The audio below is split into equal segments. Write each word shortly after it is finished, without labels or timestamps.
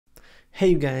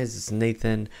Hey you guys, it's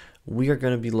Nathan. We are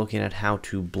going to be looking at how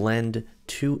to blend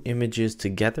two images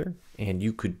together, and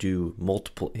you could do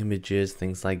multiple images,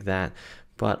 things like that.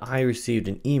 But I received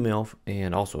an email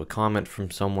and also a comment from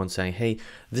someone saying, hey,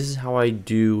 this is how I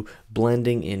do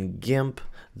blending in GIMP,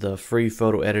 the free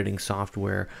photo editing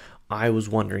software. I was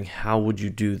wondering, how would you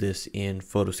do this in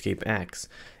PhotoScape X?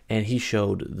 And he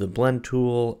showed the blend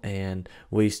tool and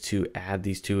ways to add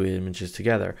these two images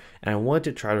together. And I wanted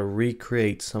to try to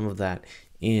recreate some of that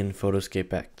in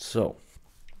PhotoScape X. So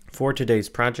for today's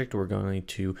project, we're going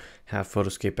to have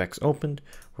PhotoScape X opened.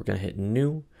 We're going to hit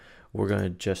new. We're going to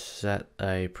just set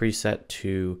a preset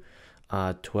to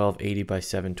 1280 by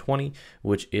 720,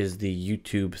 which is the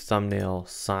YouTube thumbnail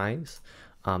size.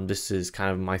 This is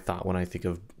kind of my thought when I think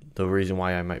of the reason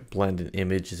why I might blend an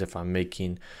image is if I'm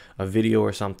making a video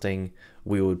or something,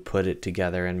 we would put it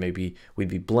together and maybe we'd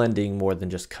be blending more than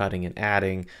just cutting and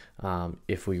adding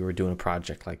if we were doing a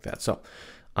project like that. So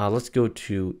let's go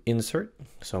to insert.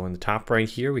 So in the top right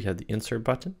here, we have the insert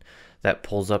button that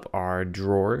pulls up our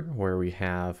drawer where we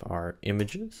have our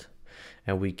images,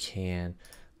 and we can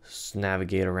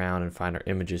navigate around and find our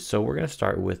images. So we're going to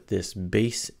start with this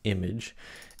base image,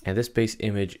 and this base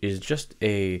image is just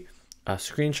a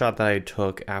screenshot that I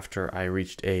took after I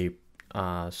reached a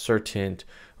certain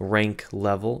rank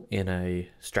level in a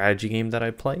strategy game that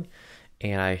I play,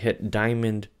 and I hit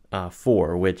Diamond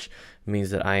 4, which means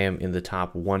that I am in the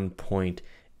top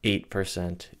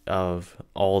 1.8% of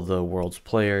all the world's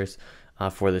players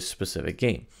for this specific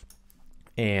game.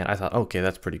 And I thought, okay,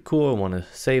 that's pretty cool. I want to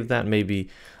save that. Maybe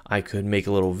I could make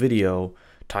a little video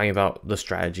talking about the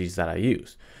strategies that I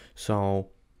use. So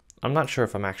I'm not sure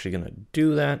if I'm actually going to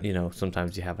do that. You know,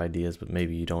 sometimes you have ideas, but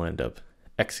maybe you don't end up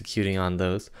executing on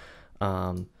those.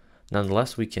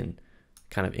 Nonetheless, we can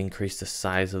kind of increase the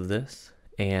size of this.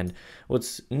 And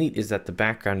what's neat is that the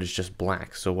background is just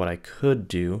black. So what I could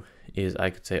do is I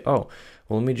could say, oh,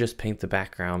 well, let me just paint the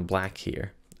background black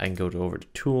here. I can go over to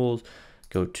Tools,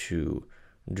 go to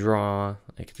Draw.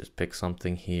 I could just pick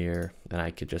something here, and I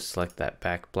could just select that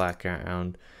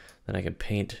background. Then I could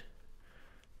paint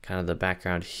kind of the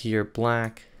background here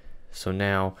black. So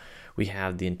now we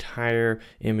have the entire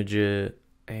image, and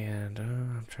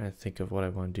I'm trying to think of what I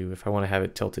want to do. If I want to have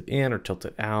it tilted in or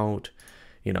tilted out,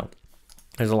 you know,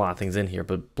 there's a lot of things in here,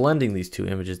 but blending these two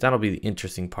images, that'll be the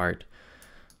interesting part.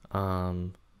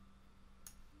 It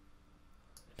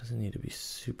doesn't need to be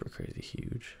super crazy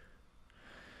huge.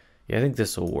 Yeah, I think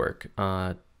this will work.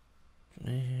 But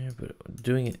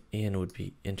doing it in would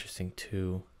be interesting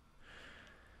too.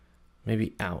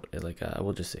 Maybe out at like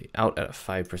we'll just say out at a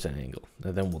 5% angle,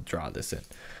 and then we'll draw this in.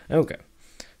 Okay,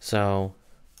 so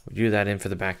we do that in for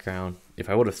the background. If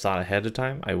I would have thought ahead of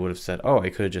time, I would have said, oh, I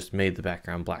could have just made the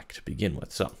background black to begin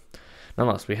with. So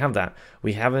nonetheless, we have that.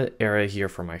 We have an area here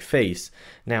for my face.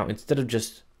 Now, instead of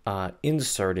just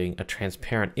inserting a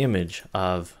transparent image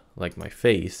of like my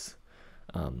face,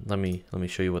 let me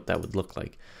show you what that would look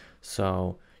like.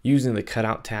 So using the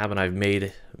cutout tab, and I've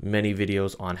made many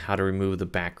videos on how to remove the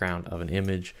background of an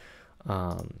image.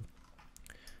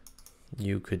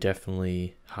 You could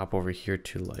definitely hop over here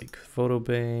to like Photo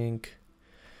Bank,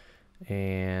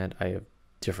 and I have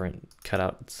different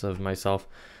cutouts of myself,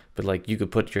 but like you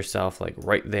could put yourself like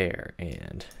right there,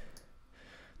 and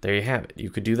there you have it. You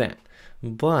could do that.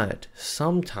 But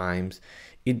sometimes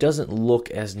it doesn't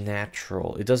look as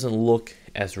natural. It doesn't look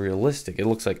as realistic. It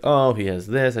looks like, oh, he has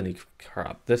this and he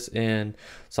cropped this in,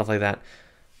 stuff like that.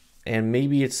 And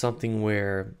maybe it's something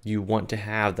where you want to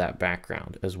have that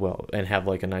background as well and have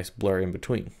like a nice blur in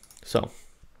between. So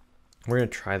we're going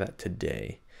to try that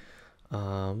today.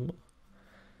 All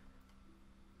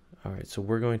right, so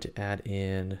we're going to add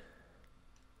in,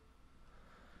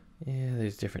 yeah,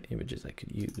 there's different images I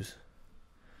could use.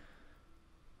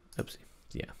 Oopsie.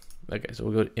 Yeah. Okay, so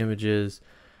we'll go to images.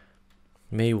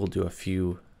 Maybe we'll do a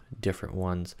few different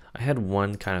ones. I had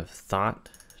one kind of thought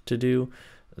to do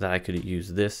that I could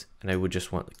use this, and I would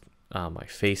just want my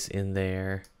face in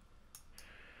there.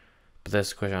 But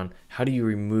that's the question on how do you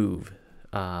remove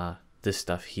this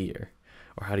stuff here?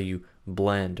 Or how do you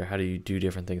blend, or how do you do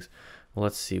different things? Well,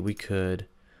 let's see. We could,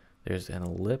 there's an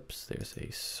ellipse, there's a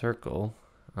circle.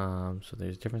 So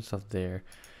there's different stuff there.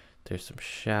 There's some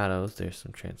shadows, there's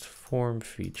some transform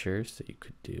features that you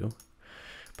could do.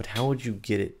 But how would you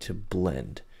get it to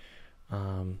blend?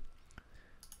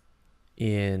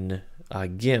 In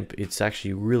GIMP, it's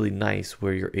actually really nice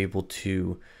where you're able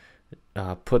to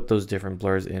put those different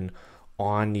blurs in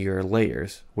on your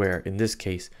layers, where in this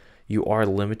case, you are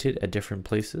limited at different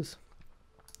places.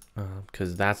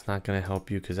 Because that's not going to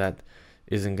help you, because that's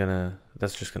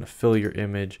just going to fill your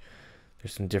image.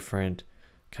 There's some different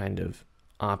kind of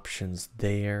options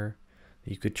there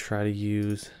that you could try to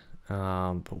use.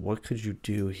 But what could you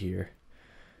do here?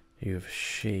 You have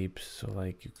shapes, so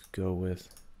like you could go with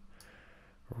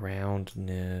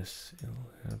roundness,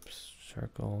 ellipse,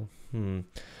 circle.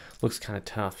 Looks kind of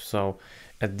tough. So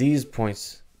at these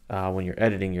points, when you're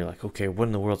editing, you're like, okay, what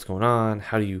in the world's going on?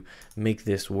 How do you make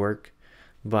this work?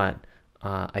 But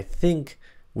I think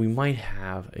we might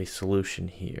have a solution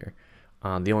here.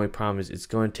 The only problem is it's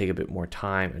going to take a bit more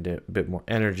time and a bit more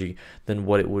energy than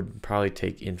what it would probably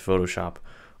take in Photoshop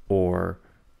or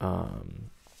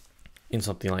in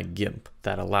something like GIMP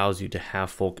that allows you to have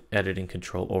full editing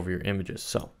control over your images.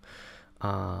 So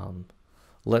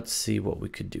let's see what we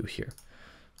could do here.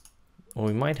 What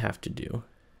we might have to do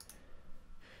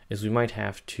is we might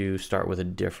have to start with a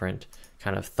different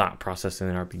kind of thought process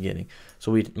in our beginning.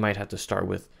 So we might have to start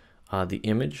with the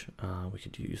image. We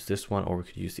could use this one, or we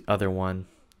could use the other one.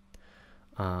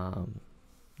 Yeah,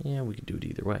 we could do it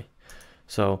either way.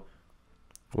 So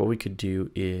what we could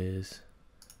do is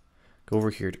go over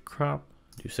here to crop,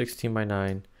 do 16 by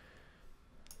 9,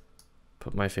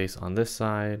 put my face on this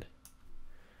side.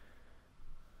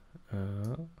 I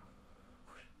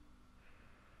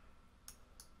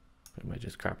might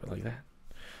just crop it like that.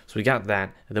 So we got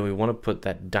that, and then we want to put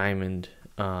that diamond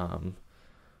on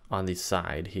the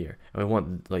side here, and we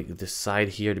want like this side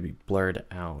here to be blurred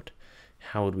out.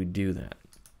 How would we do that?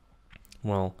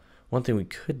 Well, one thing we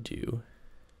could do,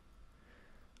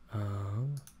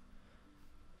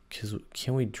 because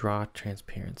can we draw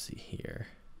transparency here?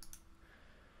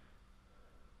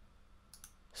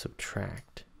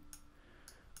 Subtract.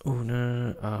 Oh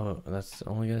no. Oh, that's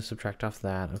only gonna subtract off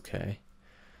that. Okay.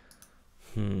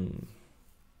 There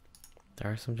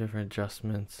are some different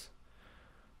adjustments.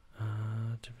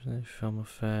 Film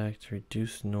effect,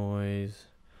 reduce noise,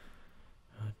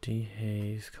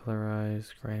 dehaze,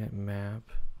 colorize, granite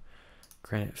map,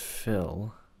 granite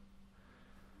fill.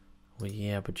 Well,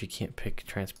 yeah, but you can't pick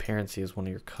transparency as one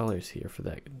of your colors here for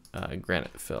that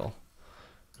granite fill.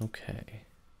 Okay.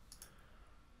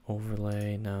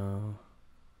 Overlay, no.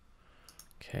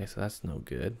 Okay, so that's no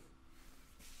good.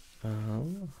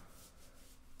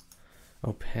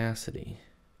 Opacity.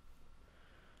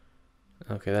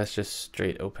 Okay, that's just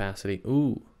straight opacity.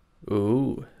 Ooh,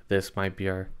 this might be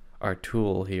our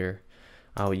tool here.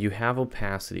 You have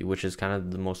opacity, which is kind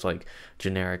of the most like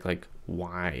generic, like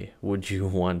why would you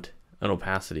want an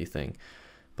opacity thing?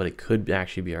 But it could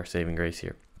actually be our saving grace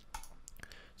here.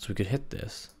 So we could hit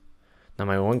this. Now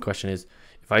my one question is,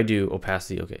 if I do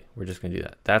opacity, okay, we're just gonna do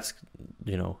that. That's,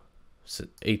 you know,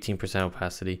 18%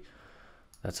 opacity.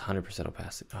 That's 100%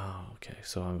 opacity. Oh, okay.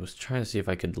 So I was trying to see if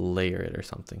I could layer it or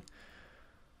something.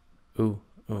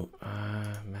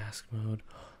 Mask mode.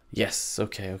 Yes.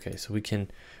 Okay. So we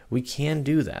can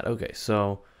do that. Okay.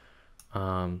 So,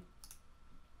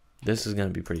 this is going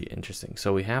to be pretty interesting.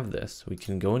 So we have this. We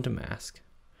can go into mask,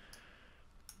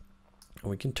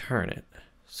 and we can turn it.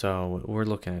 So what we're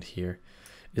looking at here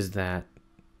is that,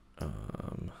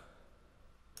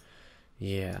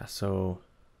 yeah. So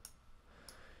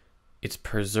it's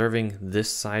preserving this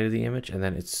side of the image, and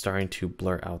then it's starting to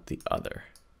blur out the other.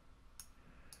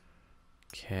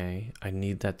 Okay, I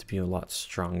need that to be a lot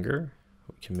stronger.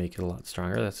 We can make it a lot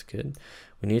stronger. That's good.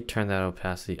 We need to turn that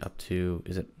opacity up to,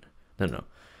 is it? No,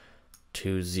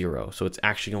 to 0. So it's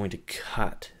actually going to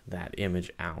cut that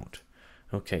image out.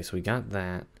 Okay, so we got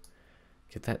that.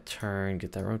 Get that turn,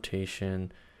 get that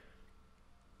rotation.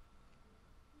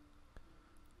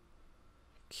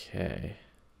 Okay.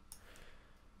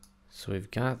 So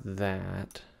we've got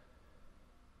that.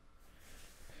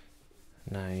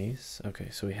 Nice. Okay,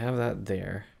 so we have that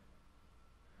there.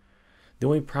 The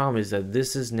only problem is that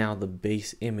this is now the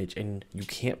base image, and you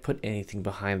can't put anything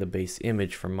behind the base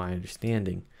image from my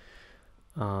understanding.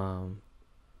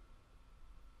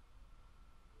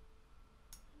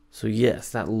 So yes,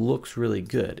 that looks really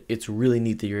good. It's really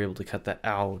neat that you're able to cut that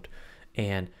out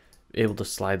and able to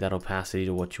slide that opacity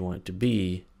to what you want it to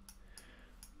be.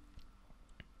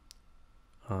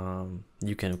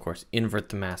 You can of course invert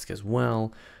the mask as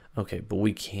well. Okay, but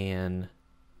we can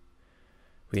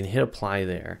hit apply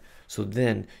there. So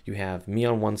then you have me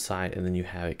on one side, and then you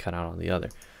have it cut out on the other.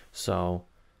 So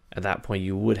at that point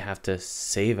you would have to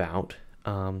save out.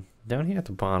 Down here at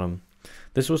the bottom,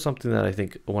 this was something that I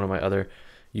think one of my other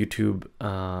YouTube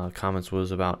comments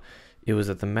was about. It was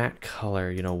that the matte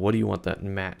color, you know, what do you want that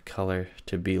matte color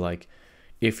to be like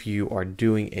if you are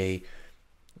doing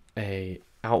a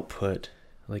output?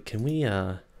 Like, can we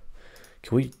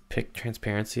pick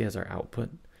transparency as our output?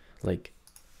 Like,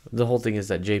 the whole thing is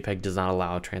that JPEG does not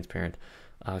allow transparent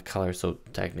color, so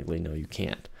technically no, you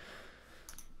can't.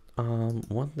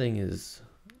 One thing is,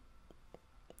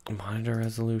 Monitor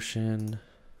resolution,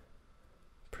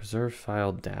 preserve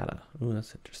file data. Ooh,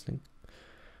 that's interesting.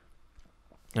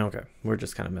 Okay, we're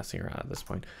just kind of messing around at this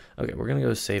point. Okay, we're gonna go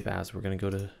to save as. We're gonna go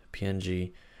to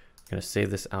PNG. We're gonna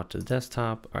save this out to the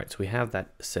desktop. All right, so we have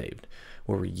that saved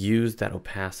where we used that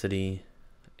opacity,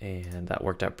 and that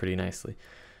worked out pretty nicely.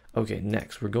 Okay,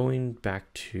 next we're going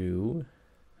back to,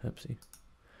 oopsie.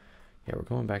 Yeah, we're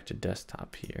going back to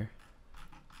desktop here.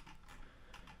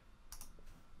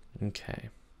 Okay.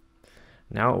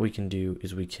 Now what we can do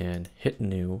is we can hit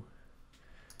new,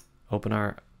 open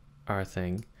our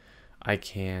thing. I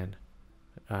can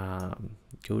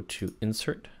go to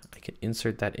insert. I can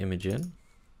insert that image in.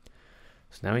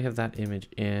 So now we have that image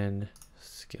in,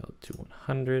 scale it to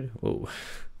 100. Whoa,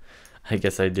 I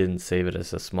guess I didn't save it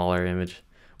as a smaller image,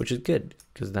 which is good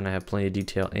because then I have plenty of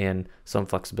detail and some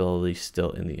flexibility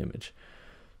still in the image.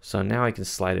 So now I can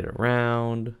slide it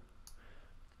around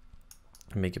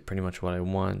and make it pretty much what I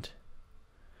want.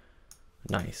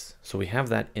 Nice. So we have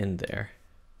that in there.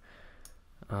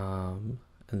 And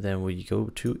then we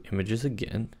go to images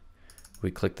again.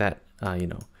 We click that, you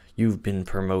know, you've been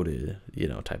promoted, you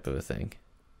know, type of a thing.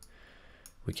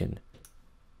 We can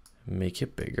make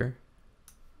it bigger.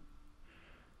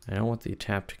 I don't want the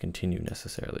tap to continue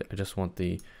necessarily. I just want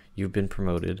the you've been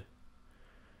promoted.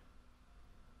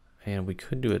 And we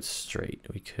could do it straight.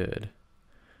 We could.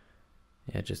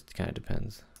 Yeah, it just kind of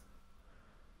depends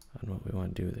on what we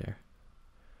want to do there.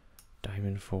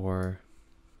 Diamond 4.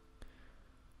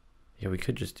 Yeah, we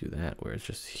could just do that where it's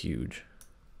just huge.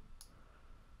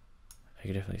 I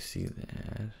could definitely see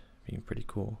that being pretty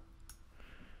cool.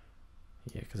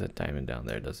 Yeah, because that diamond down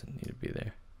there doesn't need to be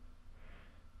there.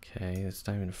 Okay, it's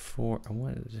diamond 4. I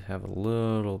wanted to have a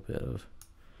little bit of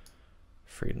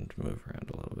freedom to move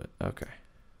around a little bit. Okay.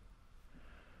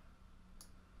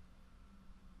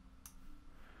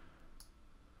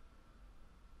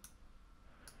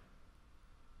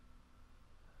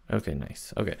 Okay,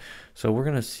 nice. Okay, so we're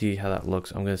gonna see how that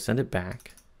looks. I'm gonna send it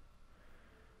back.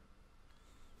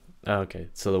 Okay,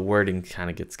 so the wording kind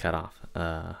of gets cut off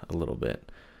a little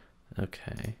bit.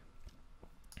 Okay.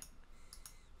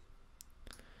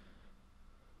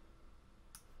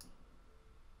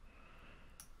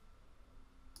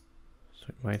 So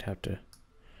we might have to.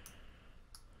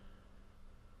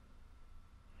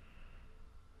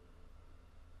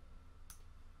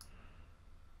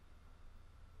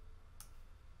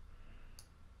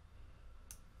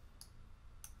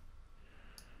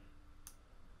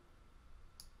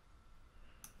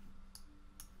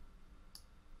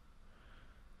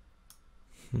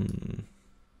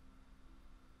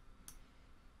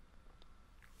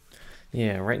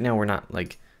 Yeah, right now we're not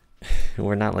like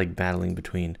we're not like battling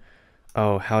between,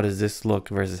 oh, how does this look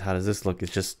versus how does this look?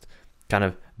 It's just kind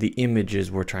of the images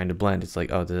we're trying to blend. It's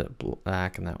like, oh, the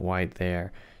black and that white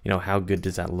there, you know, how good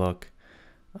does that look?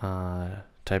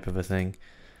 Type of a thing.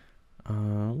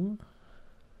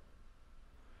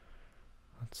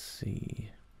 Let's see.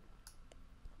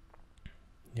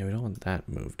 Yeah, we don't want that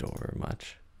moved over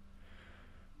much.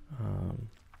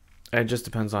 It just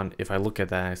depends on if I look at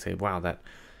that and I say, wow, that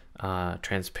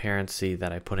transparency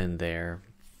that I put in there,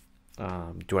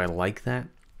 do I like that?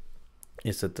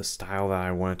 Is it the style that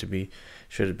I want it to be?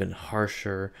 Should it have been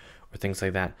harsher or things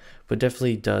like that? But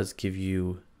definitely does give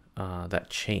you that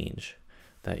change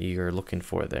that you're looking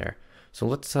for there. So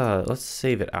let's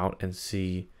save it out and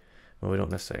see. Well, we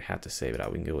don't necessarily have to save it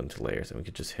out. We can go into layers and we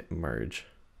could just hit merge.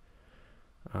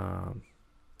 You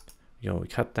know, we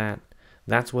cut that.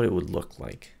 That's what it would look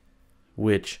like,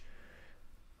 which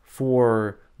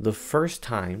for the first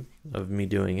time of me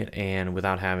doing it and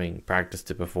without having practiced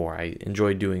it before, I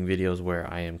enjoy doing videos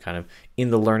where I am kind of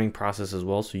in the learning process as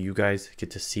well, so you guys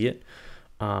get to see it.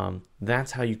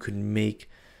 That's how you could make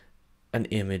an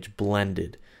image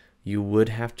blended. You would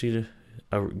have to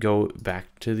go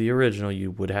back to the original. You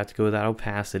would have to go with that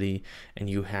opacity, and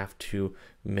you have to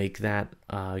make that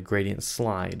gradient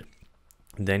slide.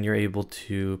 Then you're able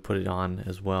to put it on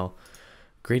as well.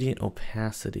 Gradient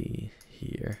opacity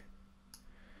here.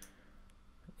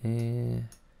 So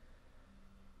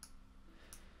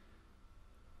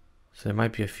there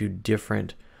might be a few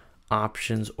different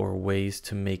options or ways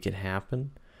to make it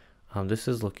happen. This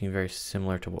is looking very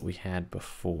similar to what we had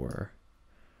before,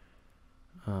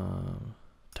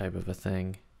 type of a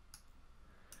thing.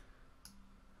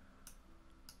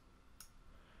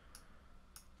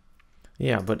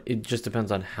 Yeah, but it just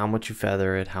depends on how much you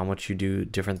feather it, how much you do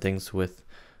different things with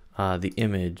the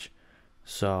image.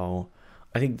 So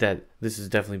I think that this has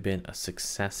definitely been a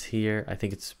success here. I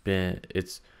think it's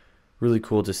really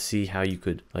cool to see how you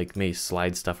could like maybe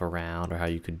slide stuff around or how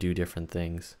you could do different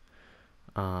things.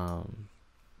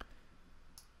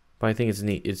 but I think it's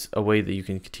neat. It's a way that you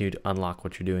can continue to unlock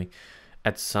what you're doing.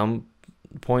 At some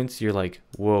points you're like,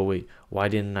 whoa, wait, why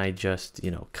didn't I just,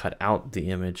 you know, cut out the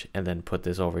image and then put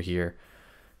this over here?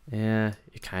 Yeah,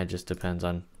 it kind of just depends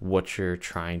on what you're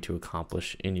trying to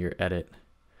accomplish in your edit.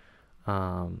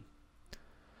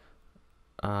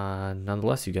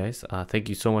 Nonetheless, you guys, thank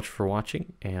you so much for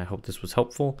watching, and I hope this was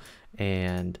helpful.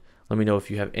 And let me know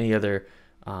if you have any other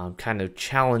kind of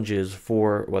challenges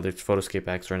for whether it's PhotoScape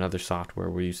X or another software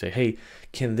where you say, hey,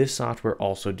 can this software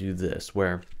also do this?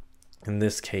 Where in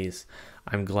this case,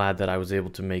 I'm glad that I was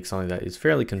able to make something that is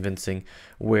fairly convincing,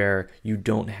 where you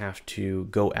don't have to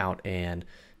go out and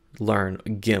learn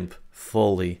GIMP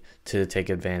fully to take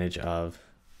advantage of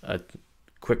a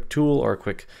quick tool or a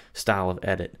quick style of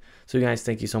edit. So you guys,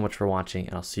 thank you so much for watching,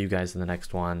 and I'll see you guys in the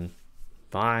next one.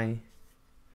 Bye.